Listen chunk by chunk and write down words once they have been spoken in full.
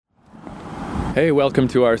Hey, welcome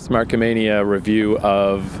to our Smartcomania review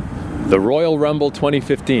of the Royal Rumble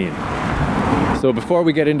 2015. So before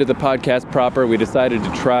we get into the podcast proper, we decided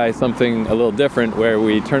to try something a little different where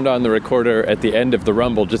we turned on the recorder at the end of the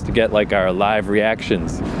Rumble just to get like our live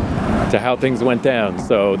reactions to how things went down.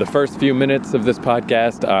 So the first few minutes of this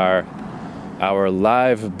podcast are our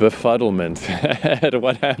live befuddlement at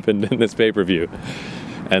what happened in this pay-per-view.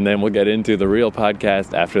 And then we'll get into the real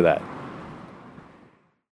podcast after that.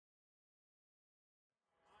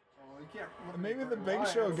 Maybe the Big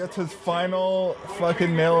Show gets his final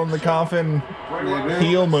fucking nail in the coffin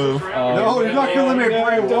heel move. No, you're not going to eliminate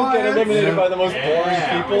Bray Wyatt. Don't get eliminated by the most boring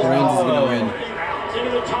people. Reigns is going to win.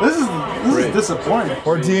 This is disappointing.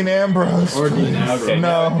 Or Dean Ambrose. Okay.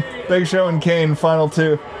 No, Big Show and Kane, final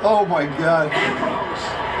two. Oh my god.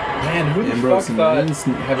 Man, who the Ambrose fuck thought and Reigns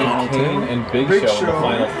having final Kane two? and Big Big Show in the Show.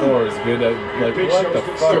 final four is good at, like, what the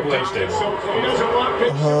fuck? Triple H did.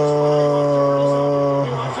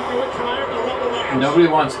 Nobody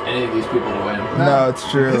wants any of these people to win. No, it's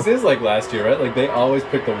true. This is like last year, right? Like, they always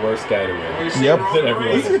pick the worst guy to win. Yep. That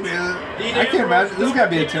everyone This could be I can't imagine. This is going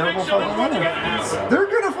to be a terrible fucking winner. They're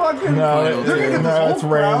going to fucking... No, they're going to get it's this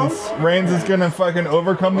whole crowd. Reigns. Reigns is gonna fucking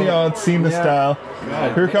overcome the odds, Cena style.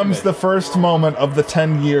 God Here damn comes it. the first moment of the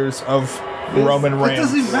 10 years of Roman It Reigns.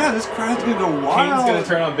 doesn't even matter. This crowd's going to go Kane's wild. gonna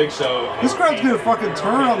turn on Big Show. This crowd's going to fucking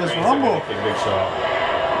turn on this Rumble. Big Show.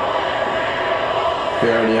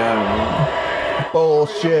 They already have him.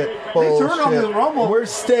 Bullshit. They turn on this Rumble.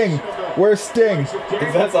 Where's Sting? Where's Sting?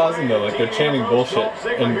 That's awesome, though. Like, they're chanting bullshit,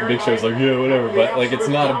 and Big Show's like, yeah, whatever. But, like, it's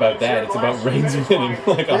not about that. It's about Reigns winning,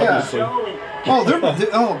 like, obviously. Oh,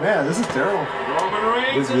 oh man, this is terrible.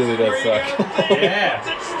 This really does suck. Yeah.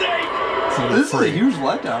 This is a huge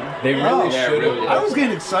letdown. They really Oh, should have. I was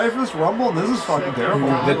getting excited for this Rumble, and this is fucking terrible.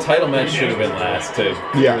 The title match should have been last to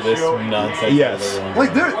clear Yeah. this nonsense. Yes. out of everyone.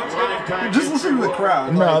 Like they're just listening to the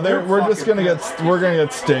crowd. No, like, they're we're just fucking gonna pissed.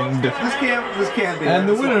 get stinged. This can't be. And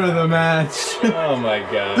the it. winner of the match. Oh my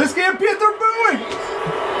god. This can't be it. They're booing.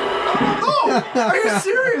 No, are you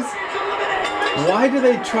serious? Why do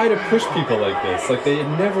they try to push people like this? Like, it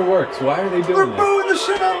never works. Why are they They're doing this? booing the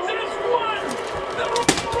shit out.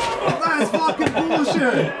 That is fucking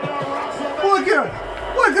bullshit.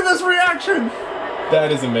 Look at this reaction.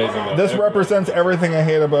 That is amazing. Though. This represents everything I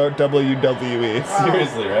hate about WWE.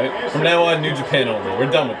 Seriously, right? From now on, New Japan only. We're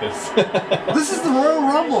done with this. This is the Royal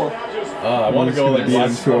Rumble. I want to go like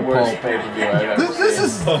watch to a the worst pulp. pay-per-view I've ever This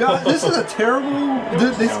is a terrible.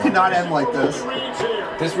 This cannot end like this. seen.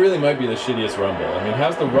 This really might be the shittiest Rumble. I mean,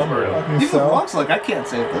 how's the Rumble? Even So? Rock's like, I can't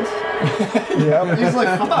save this. Yep. He's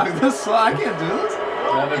like, fuck this. I can't do this.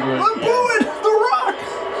 I'm booing The Rock.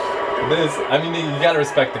 This, I mean, you gotta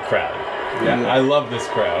respect the crowd. Yeah, I love this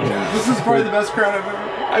crowd. This is probably the best crowd I've ever.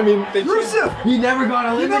 I mean, they Rusev. He never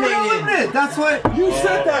got You never got eliminated. That's what. You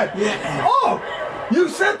said that. Oh, You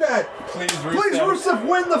said that. please Rusev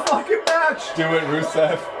win the fucking match. Do it,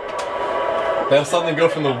 Rusev. They'll suddenly go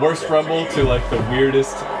from the worst Rumble to like the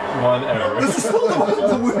weirdest one ever. This is still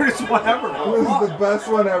the weirdest one ever. This is the best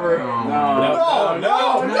one ever.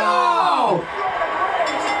 No.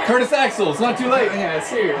 Curtis Axel, it's not too late. Yeah,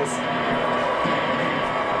 serious.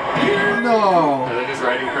 No. They're just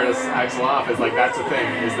writing Curtis Axel off as like that's the thing,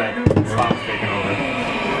 is that Spot's taking over.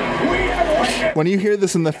 When you hear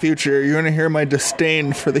this in the future, you're going to hear my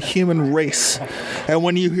disdain for the human race. And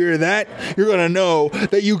when you hear that, you're going to know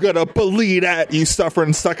that you got to believe that, you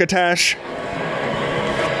suffering succotash.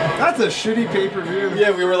 That's a shitty pay-per-view.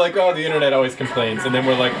 Yeah, we were like, oh, the internet always complains, and then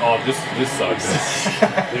we're like, oh, this sucks.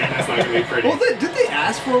 Yeah, that's not gonna be pretty. Well, did they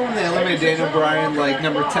ask for it when they eliminated Daniel Bryan, like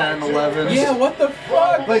number 10, 11? Yeah, what the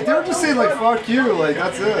fuck? Like, they were just saying, like, fuck you. Like,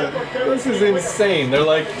 that's it. This is insane. They're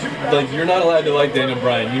like you're not allowed to like Daniel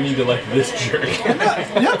Bryan. You need to like this jerk.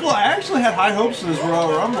 Yeah, well, I actually had high hopes for this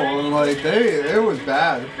Royal Rumble, and, like, it was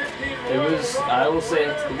bad. It was, I will say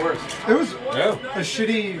it's the worst. It was Yeah. a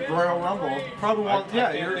shitty Royal Rumble. Probably one. I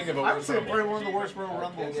can't Yeah, think of a I would worse say Rumble. probably one of the worst Royal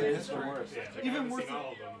Rumbles in history. Yeah, Even I've worse. seen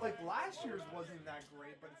all of them. Like last year's wasn't that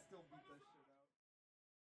great, but it still beat the shit out.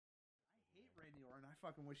 I hate Randy Orton. I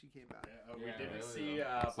fucking wish he came back. We didn't see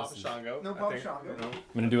Papa Shango. No Papa Shango. I'm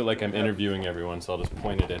gonna do it like I'm interviewing everyone, so I'll just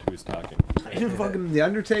point it at who's talking. Even fucking The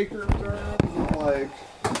Undertaker returned. Like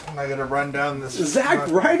Am I going to run down this? Zack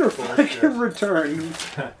Ryder fucking returned.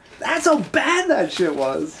 That's how bad that shit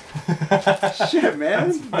was. Shit, man.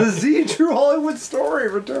 The Z True Hollywood Story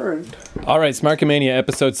returned. All right, Smartcomania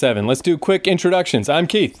episode 7. Let's do quick introductions. I'm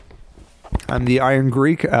Keith. I'm the Iron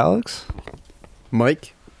Greek, Alex.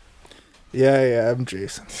 Mike? Yeah, I'm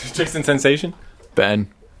Jason. Jason Sensation. Ben.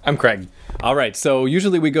 I'm Craig. All right, so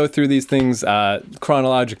usually we go through these things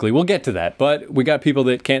chronologically. We'll get to that, but we got people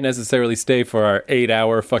that can't necessarily stay for our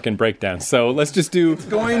 8-hour fucking breakdown. So let's just do... It's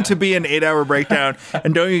going to be an 8-hour breakdown,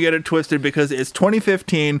 and don't you get it twisted, because it's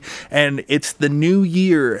 2015, and it's the new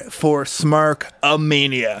year for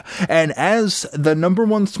Smarkamania. And as the number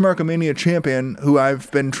one Smarkamania champion, who I've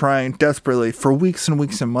been trying desperately for weeks and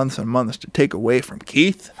weeks and months to take away from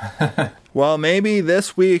Keith... Well, maybe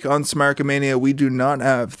this week on Smarkamania we do not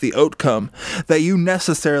have the outcome that you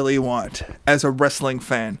necessarily want as a wrestling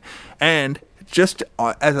fan. And just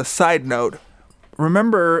as a side note,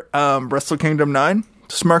 remember Wrestle Kingdom 9,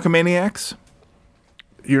 Smarkamaniacs?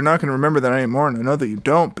 You're not going to remember that anymore, and I know that you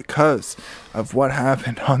don't because of what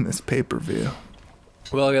happened on this pay-per-view.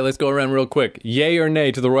 Well, okay, let's go around real quick. Yay or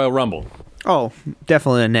nay to the Royal Rumble? Oh,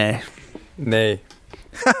 definitely a nay. Nay.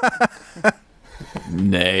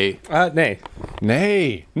 Nay.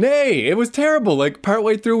 Nay. Nay. It was terrible. Like,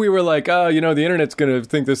 partway through, we were like, oh, the internet's going to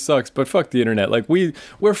think this sucks, but fuck the internet. Like,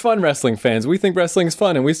 we're fun wrestling fans. We think wrestling's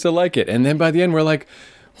fun, and we still like it. And then by the end, we're like,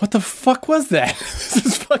 what the fuck was that? This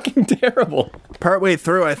is fucking terrible. Partway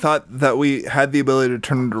through, I thought that we had the ability to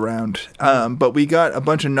turn it around. But we got a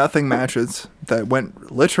bunch of nothing matches that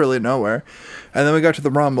went literally nowhere. And then we got to the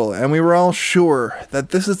Rumble, and we were all sure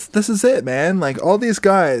that this is it, man. Like, all these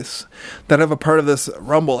guys that have a part of this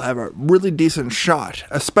Rumble have a really decent shot,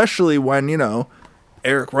 especially when,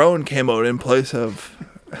 Eric Rowan came out in place of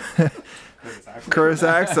Curtis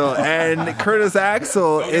Axel. And Curtis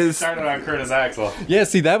Axel is... started on Curtis Axel. Yeah,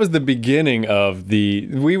 see, that was the beginning of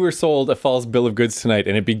we were sold a false bill of goods tonight,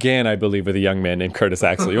 and it began, I believe, with a young man named Curtis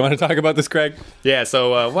Axel. You want to talk about this, Craig? Yeah,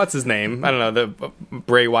 so what's his name? I don't know,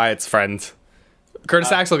 Bray Wyatt's friend.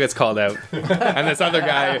 Curtis Axel gets called out, and this other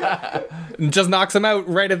guy just knocks him out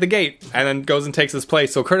right at the gate, and then goes and takes his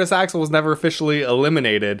place. So Curtis Axel was never officially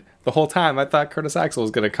eliminated the whole time. I thought Curtis Axel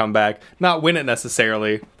was going to come back, not win it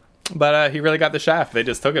necessarily, but he really got the shaft. They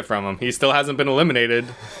just took it from him. He still hasn't been eliminated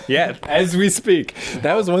yet. As we speak.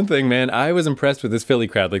 That was one thing, man. I was impressed with this Philly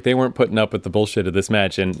crowd. Like, they weren't putting up with the bullshit of this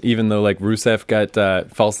match. And even though, like, Rusev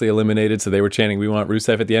got falsely eliminated, so they were chanting, "We want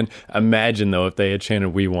Rusev" at the end. Imagine, though, if they had chanted,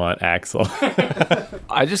 "We want Axel."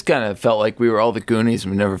 I just kind of felt like we were all the Goonies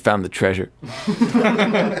and we never found the treasure.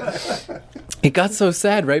 It got so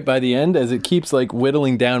sad, right, by the end, as it keeps, like,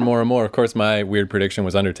 whittling down more and more. Of course, my weird prediction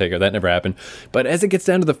was Undertaker. That never happened. But as it gets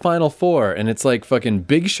down to the final four, and it's like fucking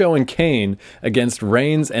Big Show and Kane against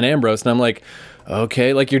Reigns and Ambrose, and I'm like,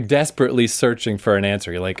 okay, like, you're desperately searching for an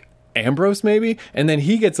answer. You're like, Ambrose maybe? And then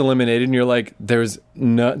he gets eliminated, and you're like, there's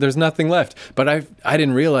nothing left. But I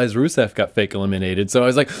didn't realize Rusev got fake eliminated, so I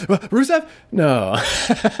was like, Rusev? No.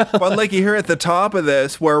 But like you hear at the top of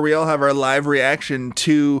this, where we all have our live reaction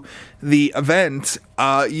to the event,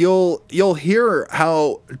 you'll hear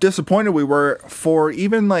how disappointed we were for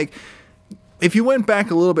even, like, if you went back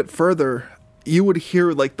a little bit further, you would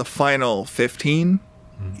hear, like, the final 15.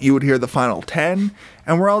 You would hear the final 10,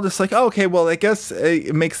 and we're all just like, oh, okay, well, I guess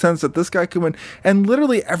it makes sense that this guy could win. And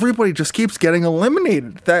literally everybody just keeps getting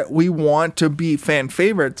eliminated that we want to be fan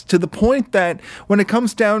favorites, to the point that when it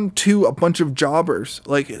comes down to a bunch of jobbers,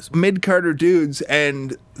 like mid-carder dudes,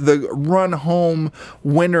 and the run-home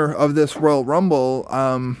winner of this Royal Rumble,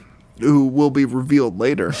 who will be revealed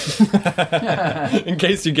later. In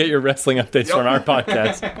case you get your wrestling updates from our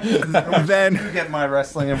podcast. Then I get my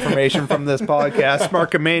wrestling information from this podcast,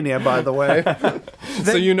 Smarkamania, by the way.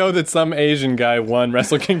 So you know that some Asian guy won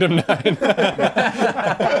Wrestle Kingdom 9.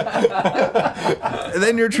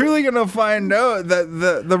 Then you're truly going to find out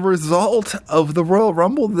that the result of the Royal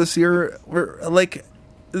Rumble this year, were like,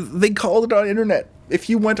 they called it on internet. If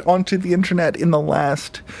you went onto the internet in the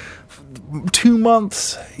last 2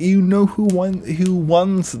 months, you know who won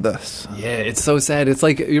this. Yeah, it's so sad. It's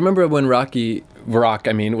like, you remember when Rocky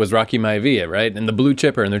Maivia, right? And the blue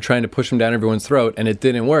chipper, and they're trying to push him down everyone's throat, and it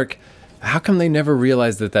didn't work. How come they never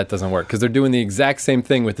realized that doesn't work? Because they're doing the exact same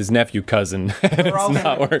thing with his nephew cousin, and it's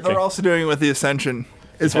not working. They're also doing it with the Ascension,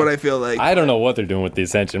 is what I feel like. I don't know what they're doing with the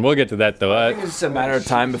Ascension. We'll get to that, though. I think it's a matter of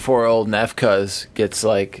time before old Neff Cuz gets,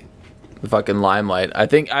 like, the fucking limelight. I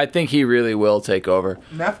think he really will take over.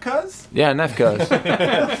 Nefkuz? Yeah, Neff Cuz.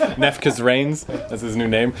 Nefkuz Reigns, that's his new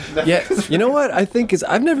name. Yeah, you know what I think is,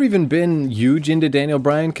 I've never even been huge into Daniel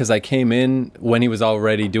Bryan, because I came in when he was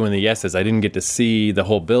already doing the yeses. I didn't get to see the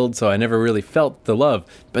whole build, so I never really felt the love.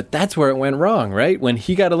 But that's where it went wrong, right? When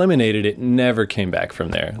he got eliminated, it never came back from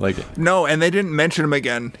there. Like, no, and they didn't mention him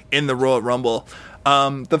again in the Royal Rumble.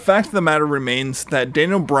 The fact of the matter remains that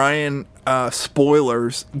Daniel Bryan,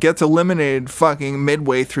 spoilers, gets eliminated fucking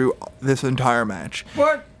midway through this entire match.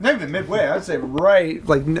 What? Not even midway. I'd say right,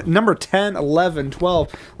 like number 10, 11,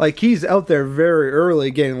 12. Like, he's out there very early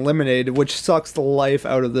getting eliminated, which sucks the life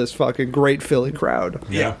out of this fucking great Philly crowd.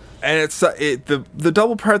 Yeah. And it's the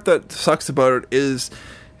double part that sucks about it is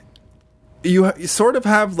you sort of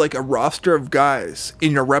have like a roster of guys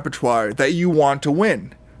in your repertoire that you want to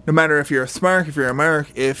win. No matter if you're a Smart, if you're a Mark,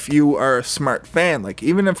 if you are a Smart fan, like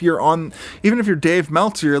even if you're Dave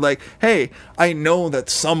Meltzer, you're like, hey, I know that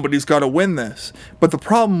somebody's got to win this. But the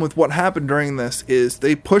problem with what happened during this is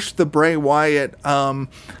they pushed the Bray Wyatt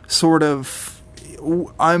sort of,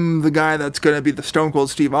 I'm the guy that's going to be the Stone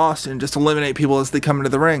Cold Steve Austin, just eliminate people as they come into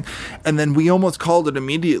the ring. And then we almost called it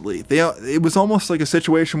immediately. It was almost like a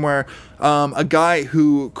situation where a guy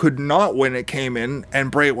who could not win it came in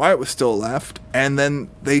and Bray Wyatt was still left. And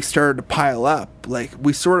then they started to pile up. Like,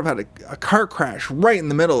 we sort of had a car crash right in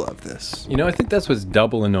the middle of this. You know, I think that's what's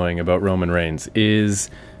double annoying about Roman Reigns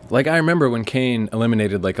is... Like, I remember when Kane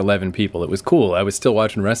eliminated, like, 11 people. It was cool. I was still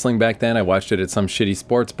watching wrestling back then. I watched it at some shitty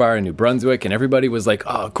sports bar in New Brunswick, and everybody was like,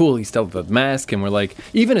 oh, cool, he still has the mask. And we're like,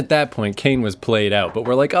 even at that point, Kane was played out. But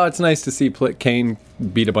we're like, oh, it's nice to see Kane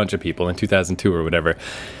beat a bunch of people in 2002 or whatever.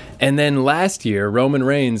 And then last year, Roman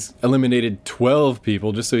Reigns eliminated 12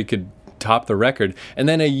 people just so he could top the record. And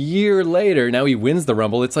then a year later, now he wins the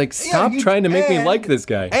Rumble. It's like, stop trying to make me like this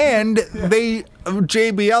guy. And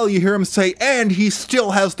JBL, you hear him say, and he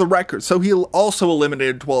still has the record. So he also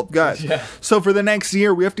eliminated 12 guys. Yeah. So for the next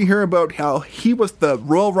year, we have to hear about how he was the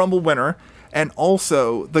Royal Rumble winner and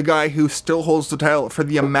also the guy who still holds the title for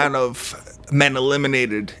the amount of men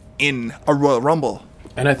eliminated in a Royal Rumble.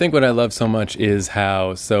 And I think what I love so much is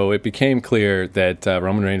how, so it became clear that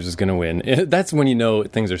Roman Reigns was going to win. That's when you know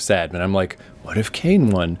things are sad. And I'm like, what if Kane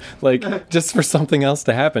won? Like, just for something else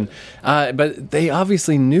to happen. But they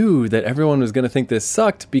obviously knew that everyone was going to think this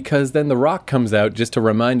sucked because then The Rock comes out just to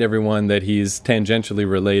remind everyone that he's tangentially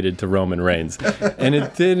related to Roman Reigns. And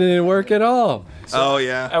it didn't work at all. So,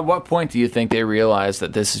 yeah. At what point do you think they realized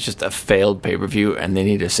that this is just a failed pay-per-view and they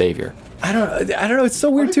need a savior? I don't know. It's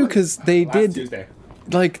so weird, too, because they did... Tuesday.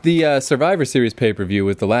 Like the Survivor Series pay-per-view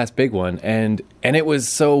was the last big one, and it was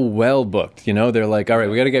so well booked. You know, they're like, all right,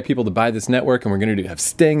 we got to get people to buy this network, and we're going to have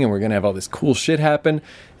Sting, and we're going to have all this cool shit happen.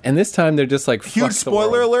 And this time they're just like, huge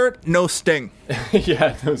spoiler alert, no Sting.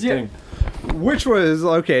 Yeah, no Sting. Yeah. Which was,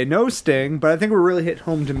 okay, no Sting, but I think what really hit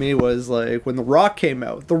home to me was, like, when The Rock came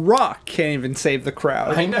out, The Rock can't even save the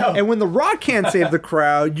crowd. I know. And when The Rock can't save the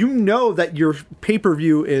crowd, you know that your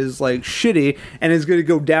pay-per-view is, like, shitty and is going to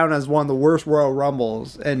go down as one of the worst Royal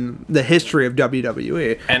Rumbles in the history of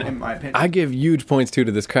WWE, and in my opinion. I give huge points, too,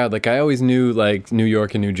 to this crowd. Like, I always knew, like, New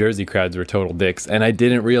York and New Jersey crowds were total dicks, and I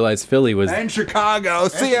didn't realize Philly was... And Chicago,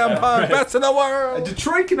 CM Punk, best in the world!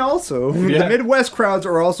 Detroit can also. Yeah. The Midwest crowds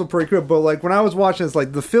are also pretty good, but, like, when I was watching this,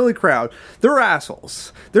 like, the Philly crowd, they're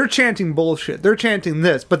assholes. They're chanting bullshit. They're chanting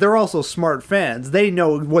this, but they're also smart fans. They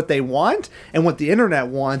know what they want and what the internet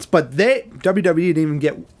wants, but WWE didn't even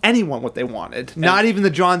get anyone what they wanted. Not even the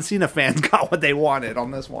John Cena fans got what they wanted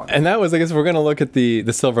on this one. And that was, I guess, if we're going to look at the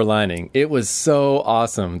silver lining. It was so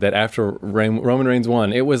awesome that after Roman Reigns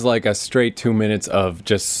won, it was like a straight 2 minutes of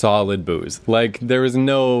just solid booze. Like, there was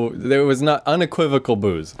not unequivocal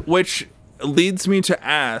booze. Which leads me to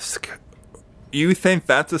ask, you think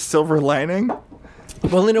that's a silver lining?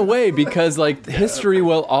 Well, in a way, because, like, history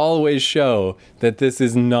will always show that this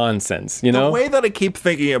is nonsense, you know? The way that I keep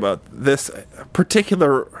thinking about this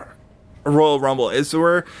particular Royal Rumble is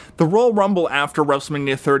where the Royal Rumble after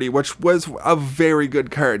WrestleMania 30, which was a very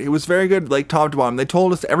good card. It was very good, like, top to bottom. They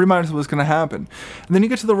told us every match was going to happen. And then you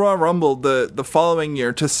get to the Royal Rumble the following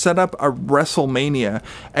year to set up a WrestleMania,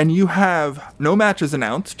 and you have no matches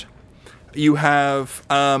announced. You have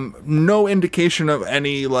no indication of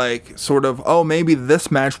any, like, sort of, oh, maybe this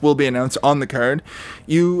match will be announced on the card.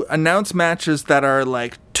 You announce matches that are,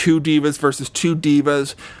 like, two divas versus two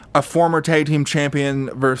divas, a former tag team champion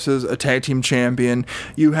versus a tag team champion.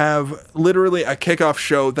 You have literally a kickoff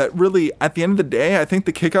show that really, at the end of the day, I think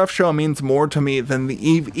the kickoff show means more to me than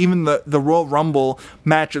even the Royal Rumble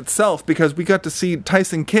match itself, because we got to see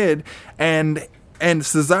Tyson Kidd and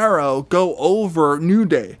Cesaro go over New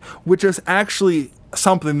Day, which is actually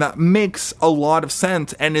something that makes a lot of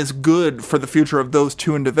sense and is good for the future of those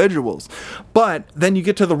two individuals. But then you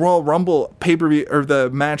get to the Royal Rumble pay-per-view, or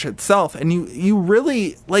the match itself, and you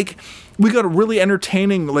really, like, we got a really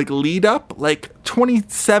entertaining, like, lead up, like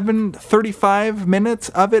 35 minutes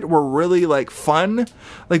of it were really, like, fun.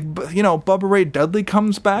 Like, you know, Bubba Ray Dudley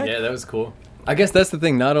comes back. Yeah, that was cool. I guess that's the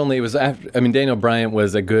thing. Not only it was after, I mean, Daniel Bryan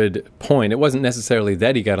was a good point. It wasn't necessarily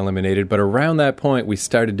that he got eliminated, but around that point, we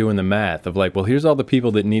started doing the math of like, well, here's all the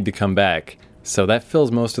people that need to come back. So that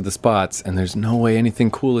fills most of the spots, and there's no way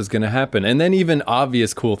anything cool is going to happen. And then even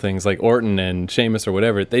obvious cool things like Orton and Sheamus or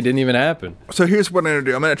whatever, they didn't even happen. So here's what I'm going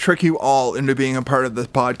to do. I'm going to trick you all into being a part of this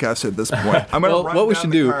podcast at this point. I'm going to Well, what we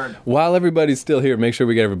should do, while everybody's still here, make sure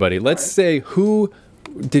we get everybody. Let's say, who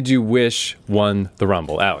did you wish won the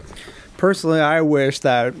Rumble? Alex. Personally, I wish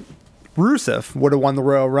that Rusev would have won the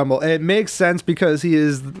Royal Rumble. It makes sense because he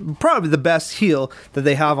is probably the best heel that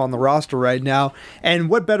they have on the roster right now. And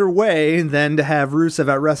what better way than to have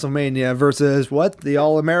Rusev at WrestleMania versus the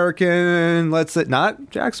All-American, let's say, not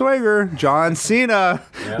Jack Swagger, John Cena.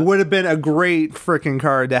 Yeah. Would have been a great freaking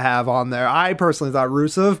card to have on there. I personally thought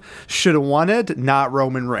Rusev should have won it, not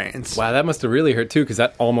Roman Reigns. Wow, that must have really hurt too, because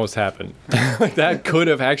that almost happened. Like, that could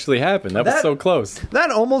have actually happened. That was so close.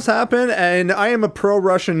 That almost happened, and I am a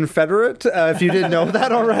pro-Russian Federate. If you didn't know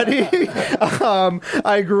that already.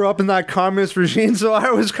 I grew up in that communist regime, so I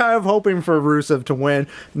was kind of hoping for Rusev to win.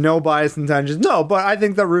 No bias intentions. No, but I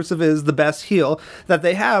think that Rusev is the best heel that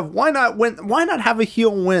they have. Why not win? Why not have a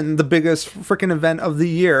heel win the biggest freaking event of the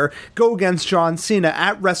year? Go against John Cena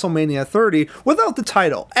at WrestleMania 30 without the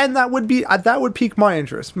title, and that would pique my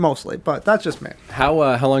interest mostly. But that's just me. How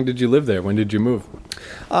long did you live there? When did you move?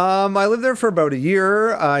 I lived there for about a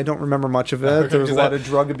year. I don't remember much of it. There was a lot of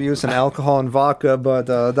drug abuse and alcohol and vodka, but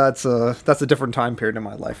that's a different time period in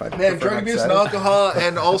my life. Man, drug abuse and alcohol,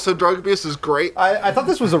 and also drug abuse is great. I thought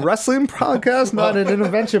this was a wrestling podcast, not an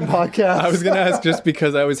intervention podcast. I was gonna ask just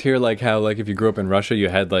because I always hear like how like if you grew up in Russia, you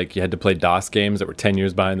had to play DOS games that were 10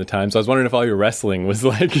 years behind the time. So I was wondering if all your wrestling was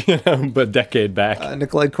like a decade back.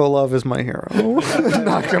 Nikolai Kolov is my hero.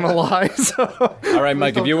 Not gonna lie. So. All right,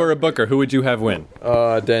 Mike. If you were a booker, who would you have win?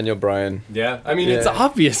 Daniel Bryan. Yeah, I mean it's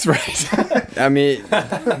obvious, right? I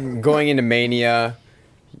mean, going into Mania,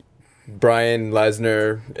 Bryan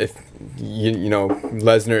Lesnar. If you know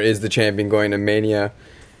Lesnar is the champion going to Mania,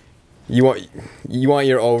 you want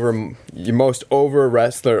your most over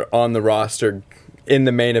wrestler on the roster in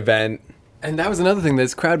the main event. And that was another thing.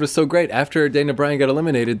 This crowd was so great. After Daniel Bryan got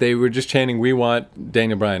eliminated, they were just chanting, "We want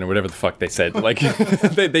Daniel Bryan," or whatever the fuck they said. Like,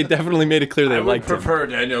 they definitely made it clear they liked him.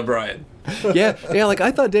 Daniel Bryan. Yeah. Like I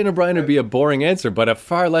thought Daniel Bryan would be a boring answer, but a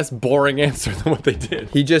far less boring answer than what they did.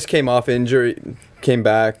 He just came off injury, came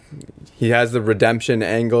back. He has the redemption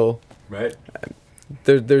angle. Right.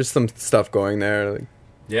 There's some stuff going there. Like,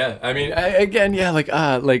 yeah. I mean,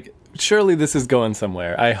 surely this is going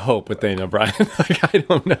somewhere. I hope with Daniel Bryan. Like I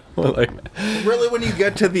don't know. Like really, when you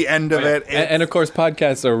get to the end of it, and of course,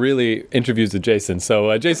 podcasts are really interviews with Jason.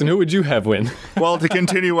 So, Jason, who would you have win? Well, to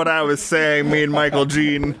continue what I was saying, me and Michael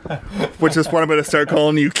Jean, which is what I'm going to start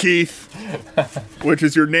calling you, Keith, which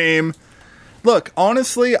is your name. Look,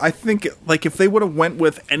 honestly, I think like if they would have went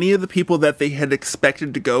with any of the people that they had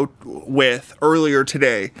expected to go with earlier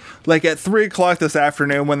today, like at 3:00 this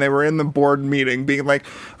afternoon when they were in the board meeting, being like,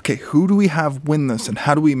 okay, who do we have win this and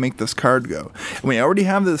how do we make this card go? And we already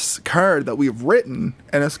have this card that we've written,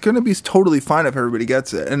 and it's going to be totally fine if everybody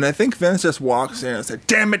gets it. And I think Vince just walks in and said,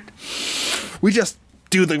 damn it, we just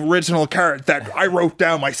do the original card that I wrote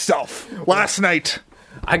down myself last night.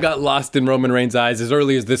 I got lost in Roman Reigns' eyes as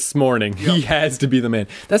early as this morning. Yep. He has to be the man.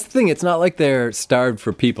 That's the thing. It's not like they're starved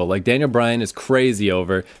for people. Like, Daniel Bryan is crazy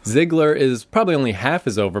over. Ziggler is probably only half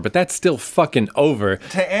as over, but that's still fucking over.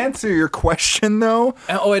 To answer your question, though...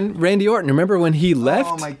 Oh, and Randy Orton. Remember when he left?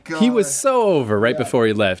 Oh, my God. He was so over right before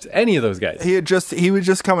he left. Any of those guys. He was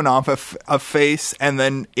just coming off a face and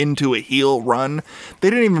then into a heel run.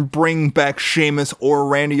 They didn't even bring back Sheamus or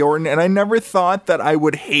Randy Orton, and I never thought that I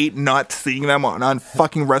would hate not seeing them on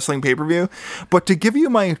fucking wrestling pay-per-view. But to give you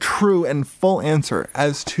my true and full answer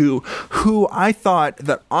as to who I thought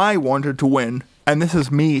that I wanted to win, and this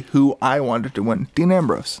is me who I wanted to win, Dean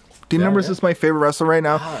Ambrose. Dean Ambrose is my favorite wrestler right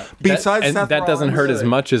now. Besides Seth that doesn't hurt as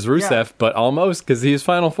much as Rusev, but almost, because he's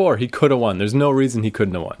Final Four. He could have won. There's no reason he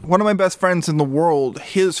couldn't have won. One of my best friends in the world,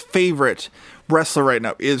 his favorite wrestler right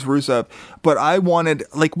now is Rusev, but I wanted,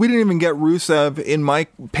 like, we didn't even get Rusev in my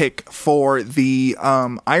pick for the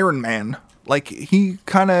Iron Man. Like, he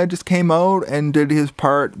kind of just came out and did his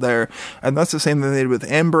part there. And that's the same thing they did with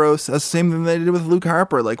Ambrose. That's the same thing they did with Luke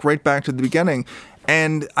Harper, like right back to the beginning.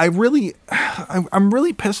 And I'm really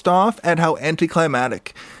pissed off at how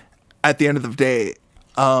anticlimactic at the end of the day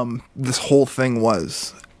this whole thing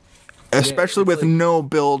was. especially with no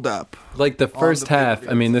build up. Like the first half,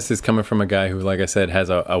 I mean, this is coming from a guy who, like I said, has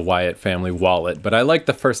a Wyatt family wallet, but I like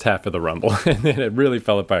the first half of the Rumble, and then it really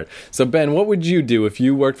fell apart. So, Ben, what would you do if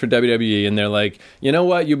you worked for WWE and they're like, you know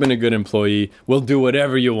what, you've been a good employee, we'll do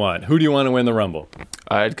whatever you want. Who do you want to win the Rumble?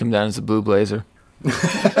 I'd come down as a Blue Blazer.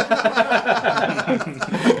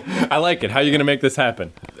 I like it. How are you going to make this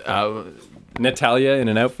happen? Natalia in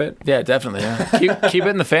an outfit? Yeah, definitely. Yeah. Keep it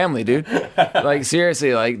in the family, dude. Like,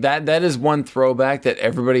 seriously, like that is one throwback that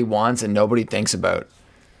everybody wants and nobody thinks about.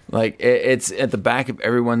 Like, it's at the back of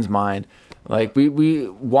everyone's mind. Like, we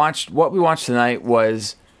watched, what we watched tonight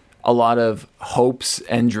was a lot of hopes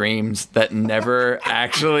and dreams that never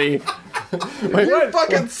actually... You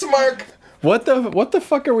fucking smirk. What the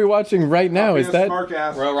fuck are we watching right now? Is that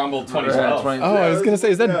Royal Rumble 2012. Oh, I was gonna say,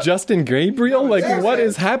 is that Justin Gabriel? Like, what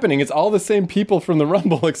is happening? It's all the same people from the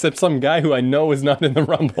Rumble, except some guy who I know is not in the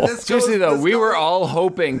Rumble. Seriously though, we were all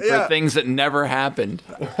hoping for things that never happened.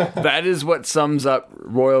 That is what sums up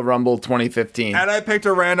Royal Rumble 2015. And I picked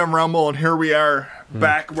a random Rumble, and here we are,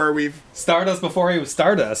 back where we've... Stardust before he was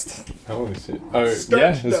Stardust. Holy shit.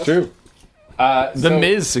 Yeah, it's true. The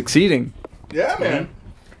Miz succeeding. Yeah, man.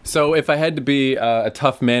 So if I had to be a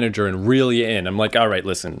tough manager and reel you in, I'm like, all right,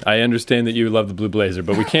 listen, I understand that you love the Blue Blazer,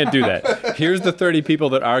 but we can't do that. Here's the 30 people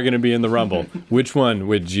that are going to be in the Rumble. Which one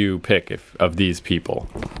would you pick of these people?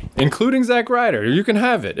 Including Zack Ryder. You can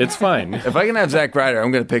have it. It's fine. If I can have Zack Ryder, I'm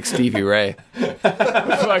going to pick Stevie Ray.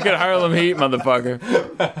 Fucking Harlem Heat, motherfucker.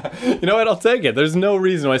 You know what? I'll take it. There's no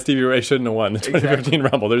reason why Stevie Ray shouldn't have won the 2015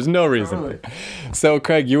 Rumble. There's no reason. Totally. So,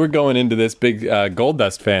 Craig, you were going into this big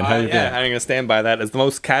Goldust fan. How you feeling? I'm going to stand by that as the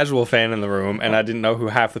most casual fan in the room, and I didn't know who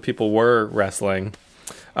half the people were wrestling.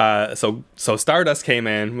 So Stardust came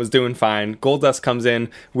in, was doing fine. Goldust comes in.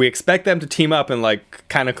 We expect them to team up and like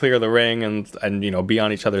kind of clear the ring and you know be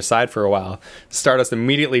on each other's side for a while. Stardust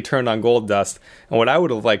immediately turned on Goldust, and what I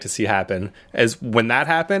would have liked to see happen is when that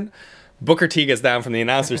happened, Booker T gets down from the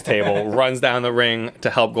announcer's table, runs down the ring to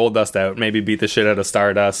help Goldust out, maybe beat the shit out of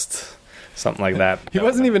Stardust. Something like that. He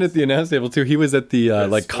wasn't even at the announce table, too. He was at the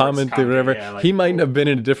like comment or whatever. Yeah, like, he might have been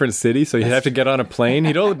in a different city, so he'd have to get on a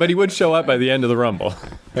plane. But he would show up by the end of the Rumble.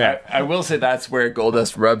 Yeah, I will say that's where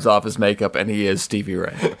Goldust rubs off his makeup, and he is Stevie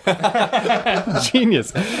Ray.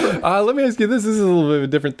 Genius. Let me ask you this. This is a little bit of a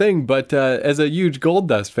different thing, but as a huge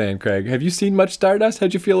Goldust fan, Craig, have you seen much Stardust?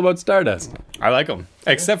 How'd you feel about Stardust? I like him.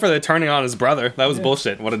 Except for the turning on his brother. That was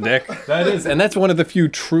bullshit. What a dick. That is. And that's one of the few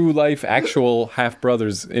true life actual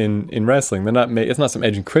half-brothers in wrestling. They're not it's not some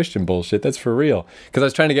Edge and Christian bullshit. That's for real. Because I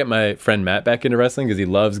was trying to get my friend Matt back into wrestling because he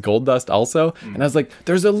loves Goldust also. And I was like,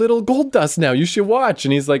 there's a little Goldust now. You should watch.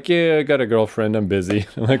 And he's like, yeah, I got a girlfriend. I'm busy.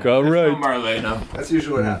 I'm like, all right. Marlena. That's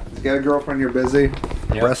usually what happens. You got a girlfriend, you're busy.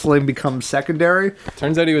 Yep. Wrestling becomes secondary.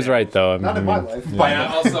 Turns out he was right, though. Not in my life. Yeah.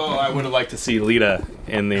 But also, I would have liked to see Lita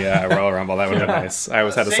in the Royal Rumble. That would have been nice. I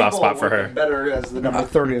always had a soft spot for her. Better as the number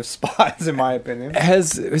 30 of spots, in my opinion.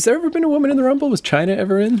 Has there ever been a woman in the Rumble? Was Chyna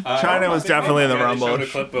ever in? Chyna was definitely in the Rumble. They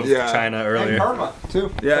showed a clip of Chyna earlier. And Karma,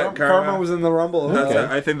 too. Yeah, Karma was in the Rumble. Okay.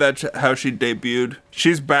 I think that's how she debuted.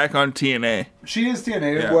 She's back on TNA. She is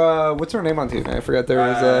TNA. Yeah. What's her name on TNA? I forgot. There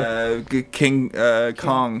was King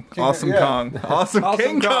Kong. Awesome Kong. Awesome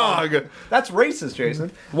King Kong. That's racist,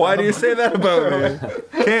 Jason. Why do you say that about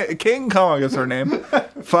me? King Kong is her name.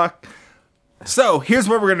 Fuck. So, here's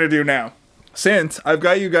what we're going to do now. Since I've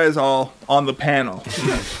got you guys all on the panel,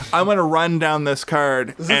 I'm going to run down this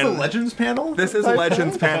card. Is this a Legends panel? This is a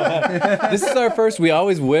Legends panel. This is our first. We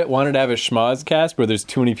always wanted to have a schmoz cast where there's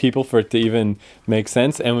too many people for it to even make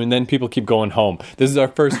sense, and then people keep going home. This is our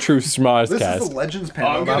first true schmoz this cast. This is a Legends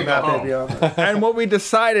panel. I'm going to go home. And what we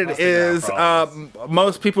decided is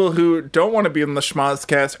most people who don't want to be in the schmoz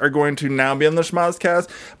cast are going to now be in the schmoz cast,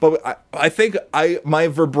 but I think my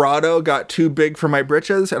vibrato got too big for my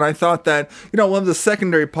britches, and I thought that one of the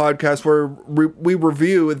secondary podcasts where we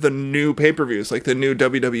review the new pay-per-views, like the new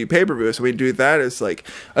WWE pay-per-views. So we do that as like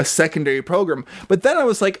a secondary program. But then I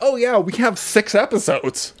was like, oh yeah, we have 6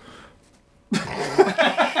 episodes. But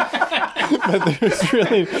there's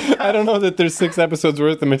really, I don't know that there's 6 episodes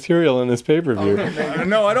worth of material in this pay-per-view.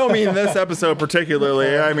 No, I don't mean this episode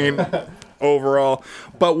particularly. I mean overall.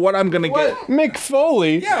 But what I'm going to get... Mick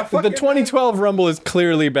Foley? Yeah, the 2012 Rumble is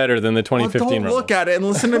clearly better than the 2015 don't Rumble. Look at it and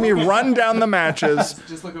listen to me run down the matches.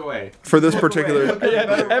 Just look away. For this particular...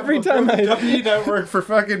 Yeah, every time I... WWE Network for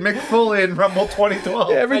fucking Mick Foley in Rumble 2012.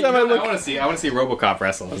 Yeah, every time I look... I want to see RoboCop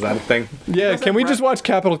wrestle. Is that a thing? Yeah, can we just watch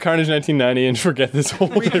Capital Carnage 1990 and forget this whole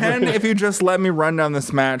We can if you just let me run down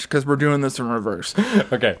this match, because we're doing this in reverse.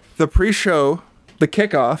 Okay. The pre-show, the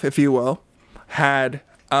kickoff, if you will, had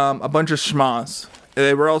a bunch of schmas.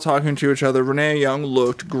 They were all talking to each other. Renee Young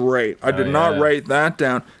looked great. I did not yeah. write that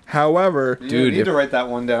down. However, You Dude, need if- to write that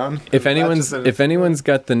one down. If anyone's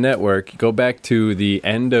got the network, go back to the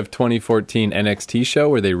end of 2014 NXT show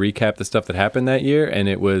where they recap the stuff that happened that year, and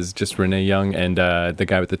it was just Renee Young and the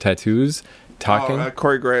guy with the tattoos talking,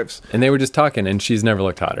 Corey Graves, and they were just talking, and she's never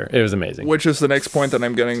looked hotter. It was amazing. which is the next point that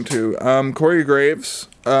I'm getting to. Corey Graves,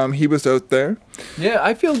 he was out there. Yeah,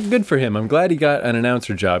 I feel good for him. I'm glad he got an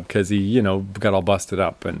announcer job because he, got all busted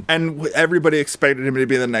up. And everybody expected him to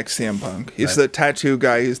be the next CM Punk. He's the tattoo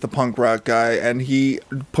guy, he's the punk rock guy, and he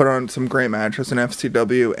put on some great matches in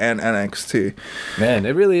FCW and NXT. Man,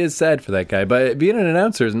 it really is sad for that guy. But being an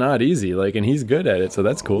announcer is not easy. And he's good at it, so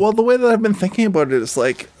that's cool. Well, the way that I've been thinking about it is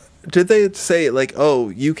did they say oh,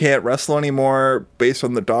 you can't wrestle anymore based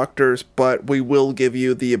on the doctors, but we will give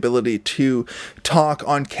you the ability to talk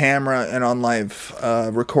on camera and on live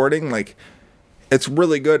recording? It's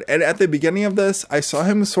really good. And at the beginning of this, I saw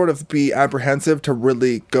him sort of be apprehensive to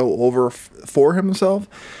really go over for himself.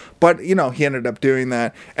 But, he ended up doing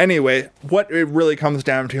that. Anyway, what it really comes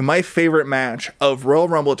down to, my favorite match of Royal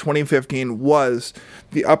Rumble 2015 was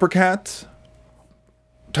the Uppercats,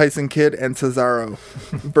 Tyson Kidd and Cesaro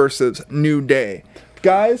versus New Day.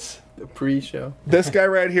 Guys, The pre-show. this guy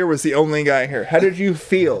right here was the only guy here. How did you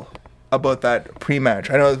feel about that pre-match?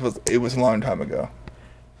 I know it was a long time ago.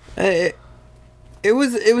 It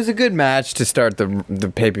was a good match to start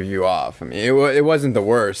the pay-per-view off. I mean, it wasn't the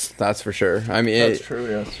worst, that's for sure. I mean, True,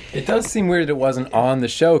 yes. It does seem weird it wasn't on the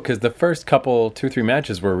show because the first couple, 2-3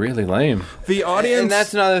 matches were really lame. The audience... and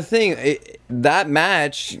that's another thing. That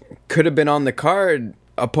match could have been on the card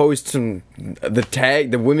opposed to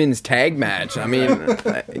the women's tag match. I mean,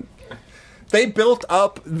 they built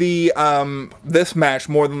up the this match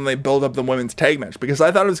more than they built up the women's tag match, because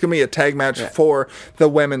I thought it was going to be a tag match for the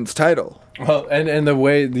women's title. Well, and the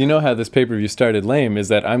way, how this pay-per-view started lame is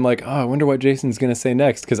that I'm like, oh, I wonder what Jason's going to say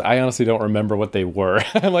next, because I honestly don't remember what they were.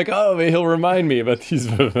 I'm like, oh, he'll remind me about these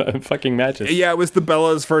fucking matches. Yeah, it was the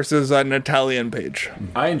Bellas versus Natalia and Paige.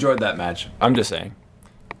 I enjoyed that match. I'm just saying.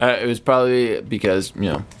 It was probably because,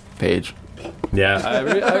 Paige. Yeah,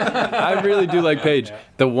 I really do like Paige.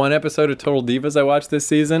 The one episode of Total Divas I watched this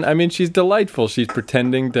season, I mean, she's delightful. She's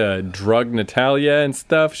pretending to drug Natalia and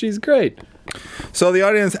stuff. She's great. So the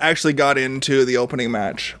audience actually got into the opening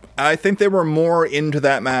match. I think they were more into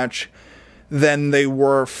that match than they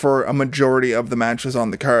were for a majority of the matches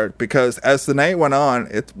on the card, because as the night went on,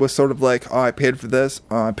 it was sort of like, oh, I paid for this,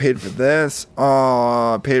 oh, I paid for this,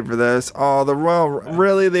 oh, I paid for this, oh, the Royal,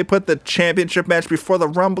 really? They put the championship match before the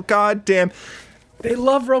Rumble? God damn. They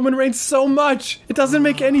love Roman Reigns so much. It doesn't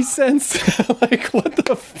make any sense. What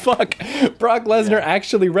the fuck? Brock Lesnar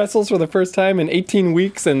actually wrestles for the first time in 18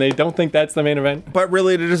 weeks and they don't think that's the main event? But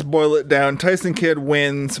really, to just boil it down, Tyson Kidd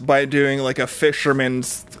wins by doing a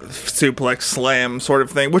fisherman's suplex slam sort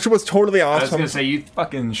of thing, which was totally I was awesome. going to say, you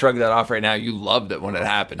fucking shrug that off right now. You loved it when it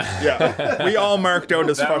happened. Yeah, we all marked out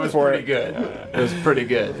as That fuck was for pretty it. good. It was pretty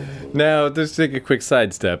good. Now, just take a quick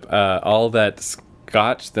sidestep. All that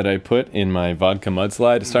scotch that I put in my vodka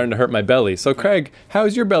mudslide is starting to hurt my belly. So, Craig,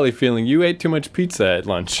 how's your belly feeling? You ate too much pizza at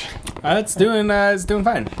lunch. It's doing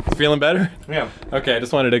fine. Feeling better? Yeah. Okay, I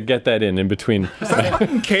just wanted to get that in between.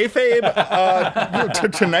 Kayfabe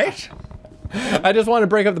tonight? I just want to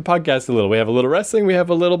break up the podcast a little. We have a little wrestling. We have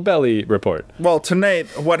a little belly report. Well, tonight,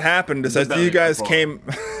 what happened is as you guys came...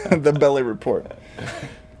 the belly report.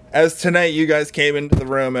 As tonight, you guys came into the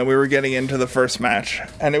room and we were getting into the first match.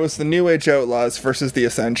 And it was the New Age Outlaws versus the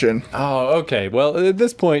Ascension. Oh, okay. Well, at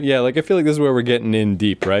this point, yeah, I feel like this is where we're getting in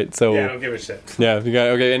deep, right? So, Yeah, I don't give a shit. yeah, you got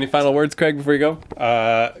okay. Any final words, Craig, before you go?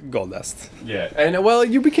 Goldust. Yeah. And well,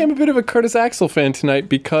 you became a bit of a Curtis Axel fan tonight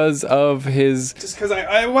because of his. Just because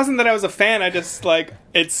I wasn't that I was a fan, I just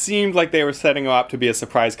it seemed like they were setting him up to be a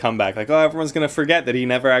surprise comeback. Everyone's gonna forget that he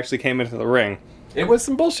never actually came into the ring. It was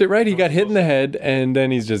some bullshit, right? He got hit in the head and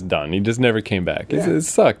then he's just done. He just never came back. It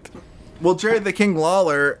sucked. Well, Jerry the King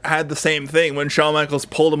Lawler had the same thing when Shawn Michaels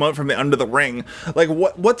pulled him out from the under the ring.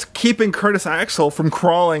 What's keeping Curtis Axel from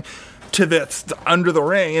crawling to the under the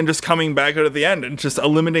ring and just coming back out at the end and just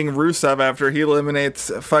eliminating Rusev after he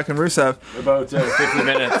eliminates fucking Rusev? About 50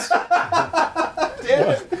 minutes.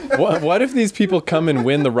 What if these people come and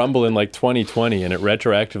win the Rumble in 2020 and it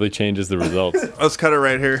retroactively changes the results? Let's cut it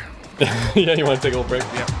right here. Yeah, you want to take a little break?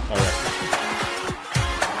 Yeah. All right.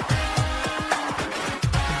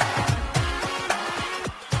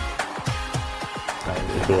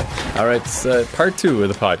 Cool. All right, it's part 2 of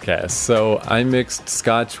the podcast. So I mixed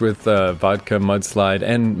scotch with vodka mudslide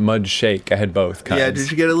and mud shake. I had both kinds. Yeah, did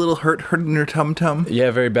you get a little hurt in your tum-tum? Yeah,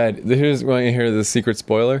 very bad. Here's when you hear the secret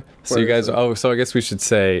spoiler. So you guys, so I guess we should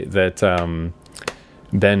say that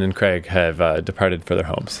Ben and Craig have departed for their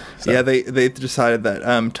homes. So. Yeah, they decided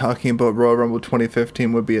that talking about Royal Rumble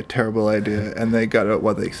 2015 would be a terrible idea, and they got out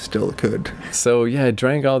what they still could. So yeah, I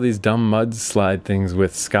drank all these dumb mudslide things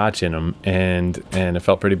with scotch in them, and it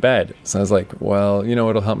felt pretty bad. So I was like, well, you know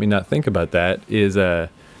what'll help me not think about that is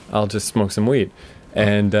I'll just smoke some weed.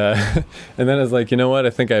 And and then I was like, you know what? I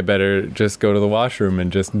think I better just go to the washroom and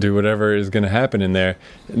just do whatever is going to happen in there.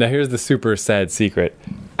 Now here's the super sad secret.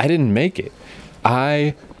 I didn't make it.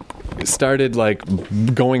 I started like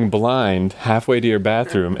going blind halfway to your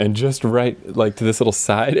bathroom, and just right like to this little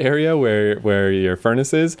side area where your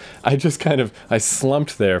furnace is. I just I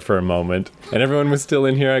slumped there for a moment, and everyone was still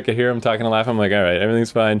in here. I could hear them talking and laughing. I'm like, all right,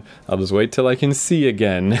 everything's fine. I'll just wait till I can see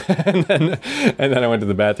again, and then I went to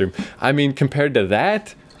the bathroom. I mean, compared to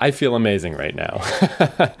that, I feel amazing right now.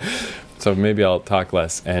 So maybe I'll talk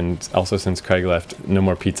less, and also since Craig left, no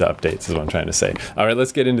more pizza updates is what I'm trying to say. All right,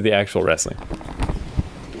 let's get into the actual wrestling.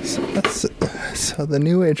 So the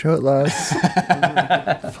New Age Outlaws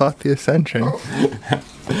fought the Ascension.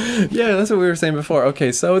 Yeah, that's what we were saying before.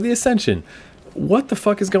 Okay, so the Ascension. What the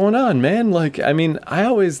fuck is going on, man? Like, I mean, I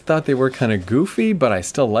always thought they were kind of goofy, but I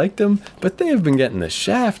still liked them. But they have been getting the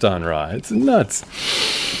shaft on Raw. It's nuts.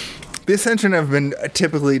 The Ascension have been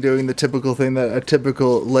typically doing the typical thing that a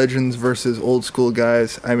typical Legends versus old school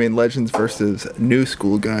guys, Legends versus new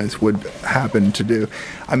school guys would happen to do.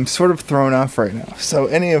 I'm sort of thrown off right now. So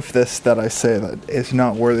any of this that I say that is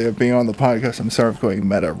not worthy of being on the podcast, I'm sort of going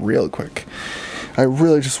meta real quick. I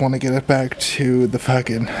really just want to get it back to the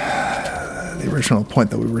original point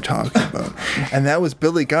that we were talking about. And that was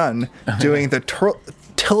Billy Gunn doing the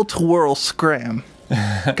tilt-a-whirl scram.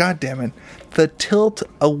 God damn it. The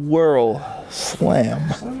tilt-a-whirl slam.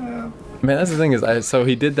 Man, that's the thing is, so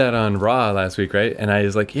he did that on Raw last week, right? And I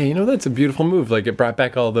was like, yeah, that's a beautiful move. Like, it brought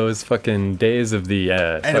back all those fucking days of the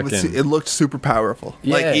and it looked super powerful.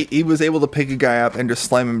 Yeah. Like, he was able to pick a guy up and just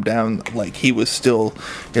slam him down like he was still,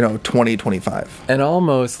 20, 25. And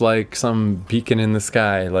almost like some beacon in the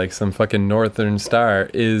sky, like some fucking northern star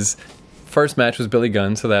is... First match was Billy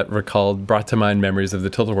Gunn, so that brought to mind memories of the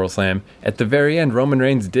Tilt-a-Whirl Slam. At the very end, Roman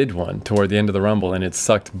Reigns did one toward the end of the Rumble, and it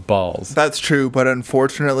sucked balls. That's true, but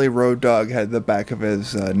unfortunately, Road Dogg had the back of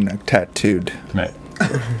his neck tattooed. Right.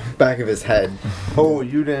 Back of his head. Oh,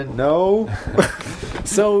 you didn't know?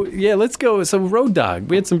 So, yeah, let's go. So, Road Dogg.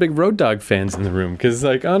 We had some big Road Dogg fans in the room, because,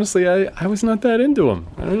 honestly, I was not that into him.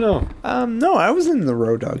 I don't know. No, I wasn't in the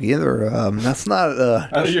Road Dogg either. That's not...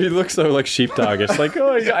 You look so,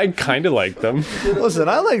 sheepdoggish. I kind of like them. Listen,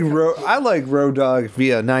 I like Road Dogg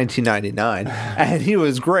via 1999, and he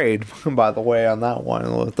was great, by the way, on that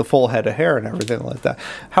one, with the full head of hair and everything like that.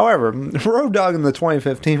 However, Road Dogg in the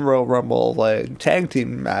 2015 Royal Rumble, tag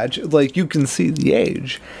team match, you can see the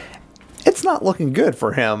age. It's not looking good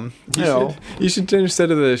for him. You should change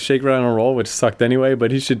instead of the shake, rattle, and roll, which sucked anyway,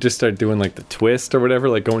 but he should just start doing the twist or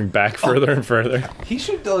whatever, going back further and further. He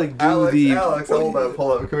should do Alex, hold up.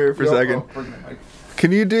 Come here for a second.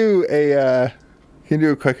 Can you do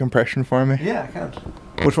a quick impression for me? Yeah, I can.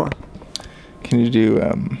 Which one? Can you do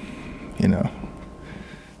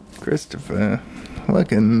Christopher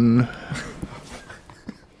looking?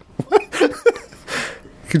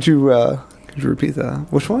 Could you repeat that?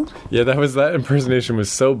 Which one? Yeah, that impersonation was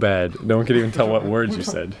so bad. No one could even tell what words you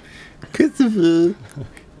said. Christopher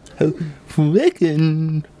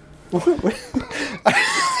looking.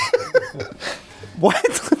 What?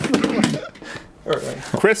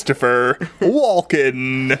 Christopher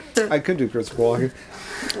Walken. I could do Christopher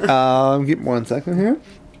Walken. Give me 1 second here.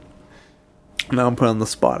 Now I'm put on the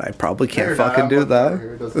spot. I probably can't fucking do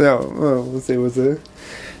that. No, let's see. What's it?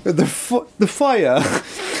 The fire.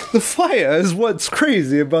 The fire is what's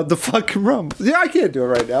crazy about the fucking Rumble. Yeah, I can't do it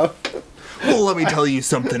right now. Well, let me tell you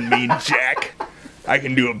something, Mean Jack. I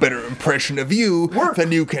can do a better impression of you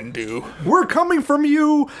than you can do. We're coming from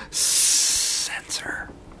you, censor.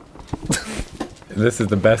 This is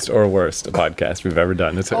the best or worst podcast we've ever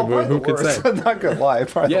done. Who could say? I'm not gonna lie.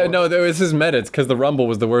 This is meta. It's because the Rumble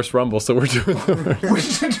was the worst Rumble, so we're doing the worst. We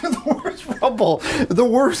should do the worst Rumble, the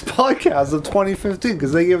worst podcast of 2015,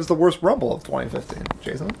 because they gave us the worst Rumble of 2015.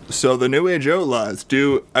 Jason? So the New Age Outlaws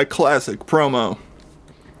do a classic promo.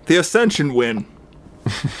 The Ascension win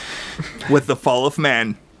with the fall of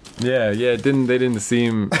man. Yeah, they didn't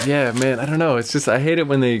seem... Yeah, man, I don't know. It's just, I hate it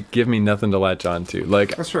when they give me nothing to latch on to.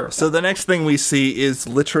 That's true. So the next thing we see is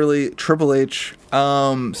literally Triple H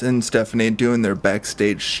and Stephanie doing their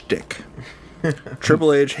backstage shtick.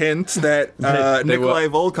 Triple H hints that Nikolai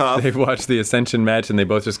Volkov... They've watched the Ascension match and they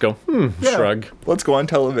both just go, shrug. Let's go on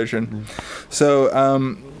television.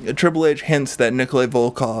 So Triple H hints that Nikolai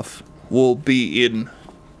Volkov will be in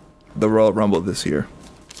the Royal Rumble this year.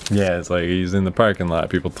 Yeah, it's like he's in the parking lot.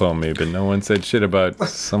 People told me, but no one said shit about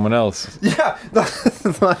someone else. Yeah,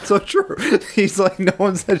 that's so true. He's like, no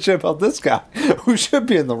one said shit about this guy who should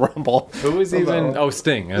be in the Rumble. Who was even? Oh,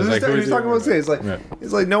 Sting. I was like, He's talking about Sting. It's like, Yeah.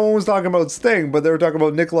 it's like no one was talking about Sting, but they were talking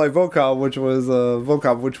about Nikolai Volkov, which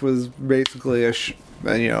was basically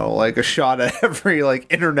like a shot at every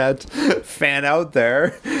like internet fan out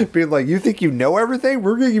there, being like, you think you know everything?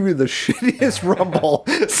 We're gonna give you the shittiest Rumble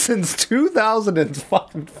since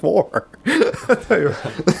 2004.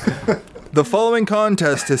 The following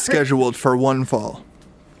contest is scheduled for one fall,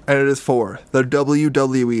 and it is for the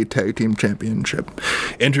WWE Tag Team Championship.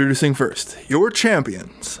 Introducing first, your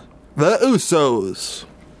champions, the Usos,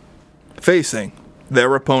 facing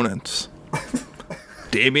their opponents,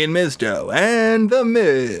 Damien Mizdow and The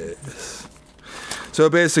Miz. So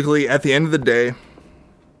basically, at the end of the day,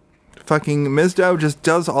 fucking Mizdow just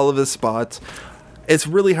does all of his spots. It's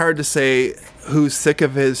really hard to say who's sick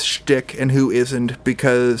of his shtick and who isn't,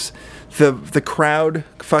 because the crowd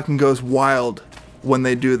fucking goes wild when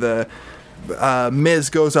they do the Miz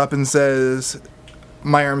goes up and says,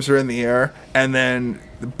 "My arms are in the air," and then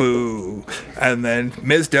boo, and then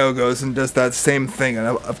Mizdow goes and does that same thing, and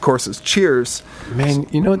of course it's cheers. Man,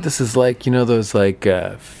 you know what this is like? You know those like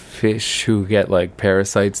fish who get like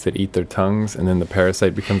parasites that eat their tongues, and then the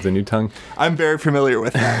parasite becomes a new tongue. I'm very familiar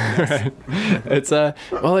with that. Yes. It's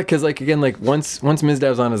well, because like again, like once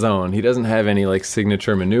Mizdow's on his own, he doesn't have any like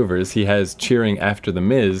signature maneuvers. He has cheering after the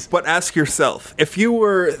Miz. But ask yourself, if you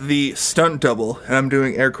were the stunt double, and I'm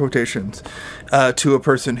doing air quotations, to a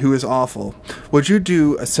person who is awful, would you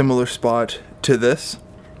do a similar spot to this?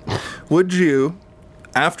 Would you,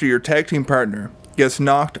 after your tag team partner gets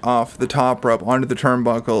knocked off the top rope onto the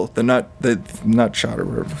turnbuckle, the nut shot or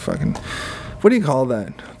whatever fucking, what do you call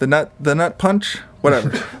that? The nut punch?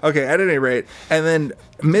 Whatever. Okay, at any rate, and then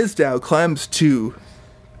Mizdow climbs to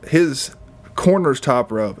his corner's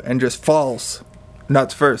top rope and just falls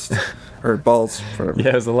nuts first, or balls, whatever.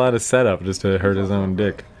 Yeah, there's a lot of setup just to hurt his own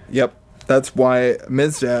dick. Yep. That's why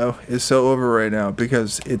Mizdow is so over right now,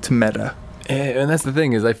 because it's meta. And that's the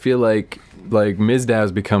thing, is I feel like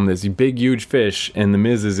Mizdow's become this big, huge fish, and the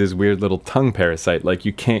Miz is his weird little tongue parasite. Like,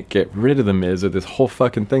 you can't get rid of the Miz, or this whole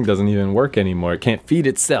fucking thing doesn't even work anymore. It can't feed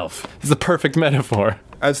itself. It's the perfect metaphor.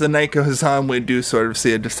 As the night goes on, we do sort of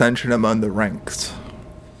see a dissension among the ranks.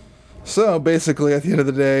 So, basically, at the end of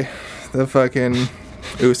the day, the fucking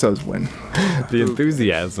Usos win. The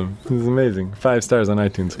enthusiasm is amazing. 5 stars on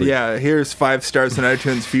iTunes. Please. Yeah, here's 5 stars on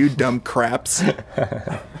iTunes for you dumb craps.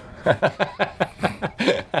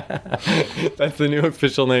 That's the new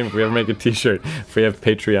official name if we ever make a t-shirt. If we have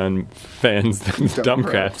Patreon fans, dumb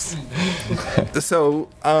craps. So,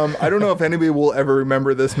 I don't know if anybody will ever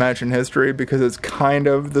remember this match in history, because it's kind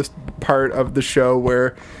of this part of the show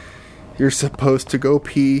where you're supposed to go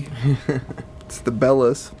pee. It's the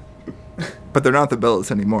Bellas. But they're not the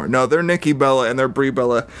Bellas anymore. No, they're Nikki Bella and they're Brie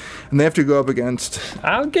Bella, and they have to go up against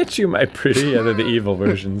I'll get you, my pretty. Yeah, they're the evil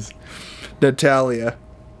versions. Natalia.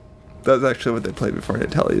 That's actually what they played before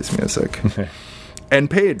Natalia's music. And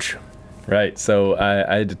Paige. Right, so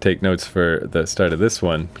I had to take notes for the start of this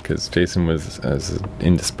one because Jason was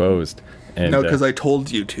indisposed. And, No, because I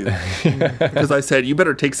told you to. Because I said, you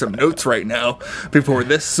better take some notes right now before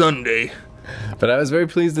this Sunday. But I was very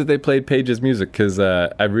pleased that they played Paige's music because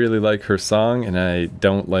I really like her song, and I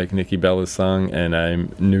don't like Nikki Bella's song, and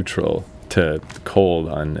I'm neutral to cold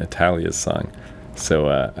on Natalia's song. So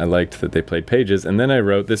I liked that they played Paige's, and then I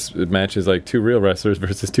wrote this match is like 2 real wrestlers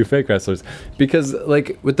versus 2 fake wrestlers, because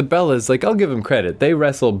like with the Bellas, like I'll give them credit, they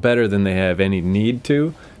wrestle better than they have any need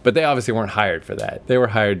to, but they obviously weren't hired for that. They were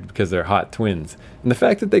hired because they're hot twins, and the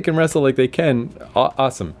fact that they can wrestle like they can,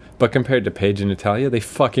 awesome. But compared to Paige and Natalia, they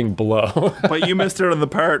fucking blow. But you missed out on the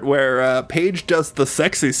part where Paige does the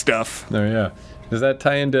sexy stuff. Oh yeah. Does that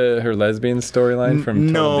tie into her lesbian storyline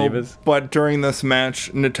from Total Divas? But during this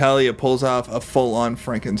match, Natalia pulls off a full-on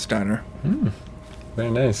Frankensteiner.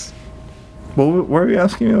 Very nice. What were you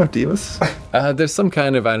asking me about Divas? There's some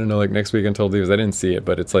kind of, I don't know, like Next Week on Total Divas. I didn't see it,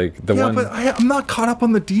 but it's like the one... Yeah, but I'm not caught up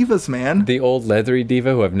on the Divas, man. The old leathery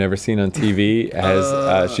diva who I've never seen on TV,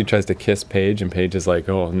 as she tries to kiss Paige, and Paige is like,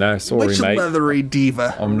 oh, no, sorry, Which mate. leathery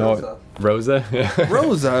diva? I'm not... Rosa?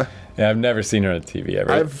 Rosa? Yeah, I've never seen her on TV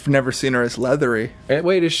ever. I've never seen her as leathery.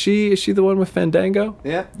 Wait, is she the one with Fandango?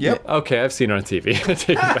 Yeah. Yep. Okay, I've seen her on TV. I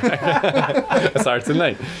take it back. I saw her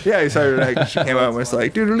tonight. Yeah, I saw her like she came out and was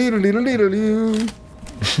like doodle-doo-doo-doo-doo-doo.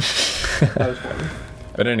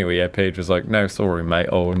 But anyway, yeah, Paige was like, no, sorry, mate.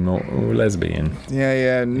 Oh, no, lesbian.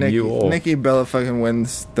 Yeah. Nikki Bella fucking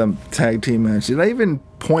wins the tag team match. Did I even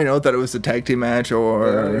point out that it was a tag team match,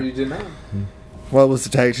 or... you did not. Well, it was the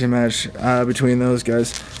tag team match between those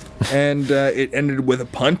guys, and it ended with a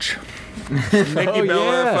punch. Nikki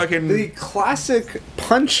Bella fucking The classic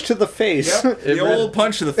punch to the face. the old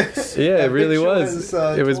punch to the face. Yeah, it really Big Show was. is,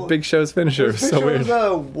 It was Big Show's finisher. It was so weird.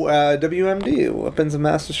 WMD, Weapons of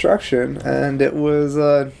Mass Destruction, and it was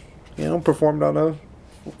performed on a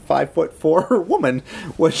 5'4" woman,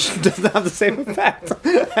 which doesn't have the same effect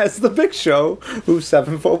as the Big Show, who's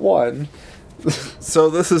 7'1".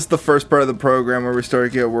 So this is the first part of the program where we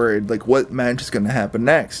start to get worried, like what match is going to happen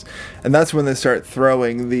next, and that's when they start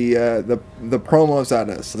throwing the promos at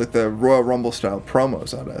us, like the Royal Rumble style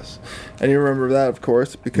promos at us. And you remember that, of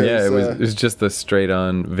course, because Yeah, it was just the straight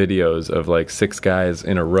on videos of like 6 guys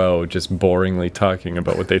in a row just boringly talking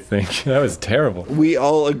about what they think. That was terrible. we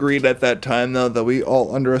all agreed at that time, though, that we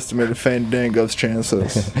all underestimated Fandango's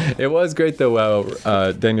chances. It was great though.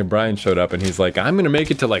 Daniel Bryan showed up and he's like, "I'm gonna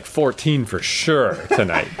make it to like 14 for sure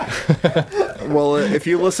tonight." Well, if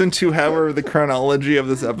you listen to however the chronology of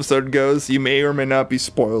this episode goes, you may or may not be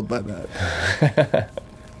spoiled by that.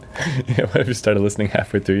 Yeah, what if you started listening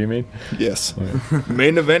halfway through? You mean? Yes.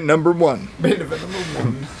 Main event number 1.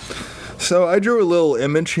 So I drew a little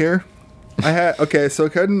image here. So I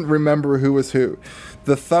couldn't remember who was who.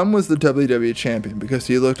 The Thumb was the WWE champion because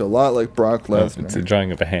he looked a lot like Brock Lesnar. It's a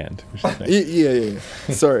drawing of a hand. we should say. Yeah.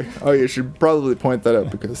 Sorry. Oh, you should probably point that out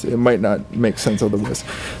because it might not make sense otherwise.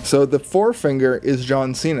 So the forefinger is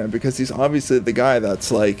John Cena because he's obviously the guy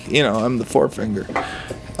that's like, I'm the forefinger.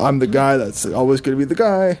 I'm the guy that's always going to be the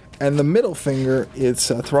guy. And the middle finger is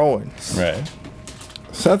Seth Rollins. Right.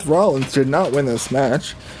 Seth Rollins did not win this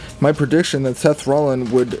match. My prediction that Seth Rollins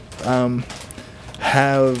would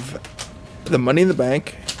have the Money in the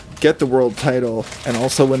Bank, get the world title, and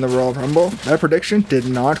also win the Royal Rumble, that prediction did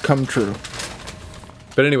not come true.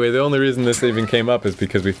 But anyway, the only reason this even came up is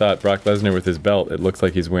because we thought Brock Lesnar with his belt, it looks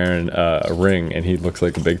like he's wearing a ring and he looks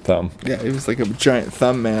like a big thumb. Yeah, he was like a giant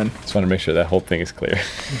thumb man. Just want to make sure that whole thing is clear.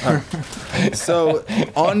 So,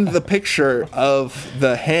 on the picture of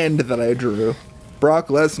the hand that I drew, Brock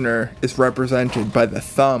Lesnar is represented by the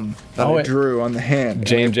thumb that I drew on the hand.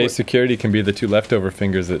 J&J Security can be the 2 leftover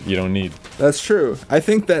fingers that you don't need. That's true. I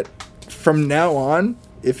think that from now on,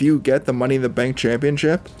 if you get the Money in the Bank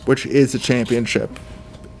championship, which is a championship,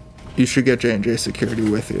 you should get J&J Security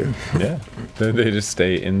with you. Yeah. They just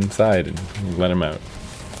stay inside and let them out.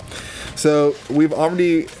 So we're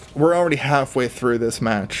already halfway through this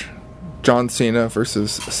match. John Cena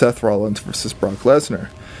versus Seth Rollins versus Brock Lesnar.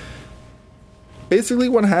 Basically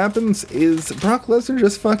what happens is Brock Lesnar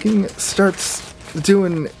just fucking starts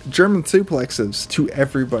doing German suplexes to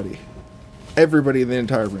everybody. Everybody in the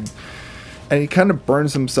entire ring. And he kind of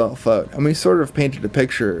burns himself out. And we sort of painted a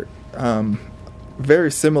picture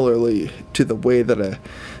very similarly to the way that a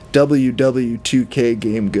WW2K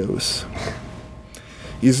game goes.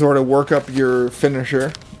 You sort of work up your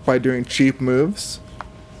finisher by doing cheap moves,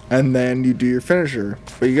 and then you do your finisher.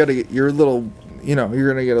 But you gotta get your little, you're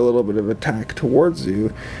gonna get a little bit of attack towards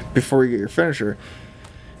you before you get your finisher.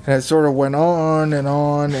 And it sort of went on,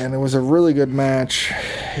 and it was a really good match.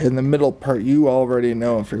 In the middle part, you already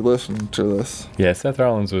know if you're listening to this. Yeah, Seth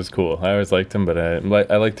Rollins was cool. I always liked him, but I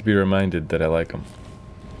like to be reminded that I like him.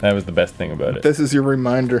 That was the best thing about it. This is your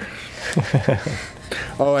reminder.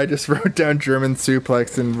 Oh, I just wrote down German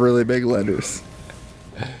suplex in really big letters.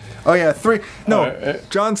 Oh yeah, 3. No,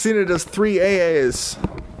 John Cena does 3 AAs.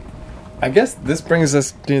 I guess this brings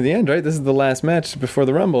us to the end, right? This is the last match before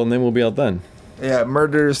the Rumble, and then we'll be all done. Yeah,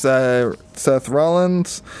 murders Seth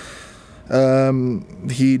Rollins.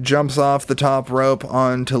 He jumps off the top rope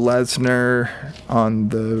onto Lesnar on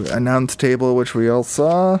the announce table, which we all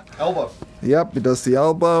saw. Elbow. Yep, he does the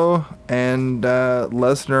elbow, and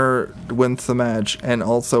Lesnar wins the match. And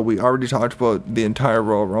also, we already talked about the entire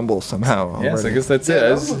Royal Rumble somehow already. Yes, I guess that's Yeah, it.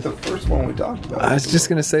 that was the first one we talked about. I was just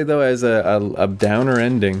gonna say though, as a downer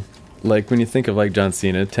ending, like when you think of like John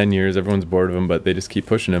Cena, 10 years, everyone's bored of him, but they just keep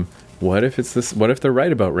pushing him. What if it's this? What if they're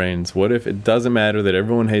right about Reigns? What if it doesn't matter that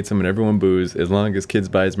everyone hates him and everyone boos as long as kids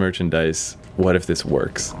buy his merchandise? What if this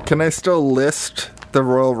works? Can I still list the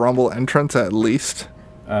Royal Rumble entrance at least?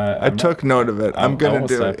 I took note of it. I'm going to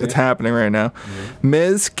do it. It's happening right now. Mm-hmm.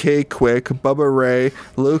 Miz, K-Quick, Bubba Ray,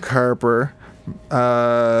 Luke Harper.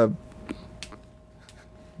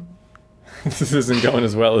 This isn't going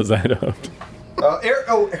as well as I'd hoped.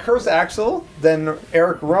 Here's Axel. Then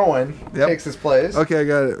Eric Rowan takes his place. Okay, I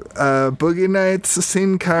got it. Boogie Nights,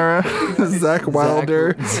 Sin Cara, Zach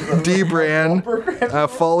Wilder, D-Bran,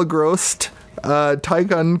 Fall Grost,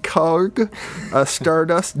 Tygon Cog,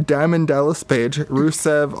 Stardust, Diamond Dallas Page,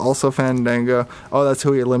 Rusev, also Fandango. Oh, that's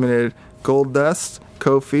who he eliminated. Goldust,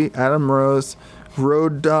 Kofi, Adam Rose,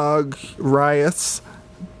 Road Dogg Rias,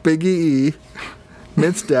 Biggie E,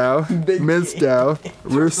 Mizdow,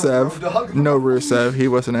 Rusev. No Rusev, he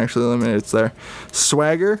wasn't actually eliminated there.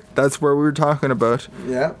 Swagger, that's where we were talking about.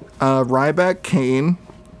 Yeah. Ryback, Kane,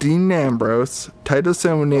 Dean Ambrose, Titus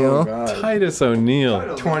O'Neil, Titus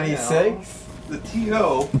O'Neil. 26. The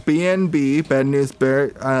T.O. BNB, Bad News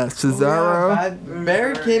Barrett, Cesaro,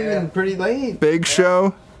 Barrett came in pretty late. Big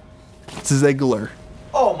Show, Ziggler.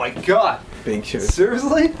 Oh my god. Big Show.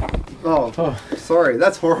 Seriously? Oh, sorry.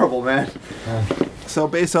 That's horrible, man. So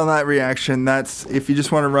based on that reaction, that's if you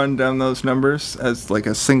just want to run down those numbers as like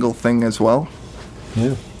a single thing as well.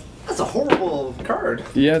 Yeah. That's a horrible card.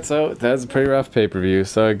 Yeah, so that's a pretty rough pay-per-view.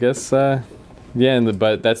 So I guess, yeah,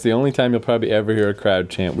 but that's the only time you'll probably ever hear a crowd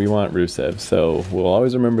chant, "We want Rusev." So we'll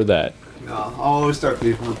always remember that. No, I'll always start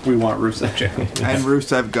with "We want Rusev" chant. And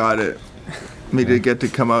Rusev got it. Me to get to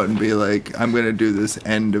come out and be like, I'm going to do this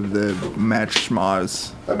end of the match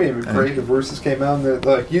schmoz. That'd be great if Rusev came out and they're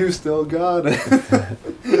like, "You still got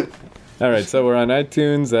it." All right, so we're on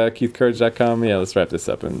iTunes, KeithCourage.com. Yeah, let's wrap this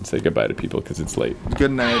up and say goodbye to people because it's late.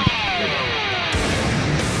 Good night.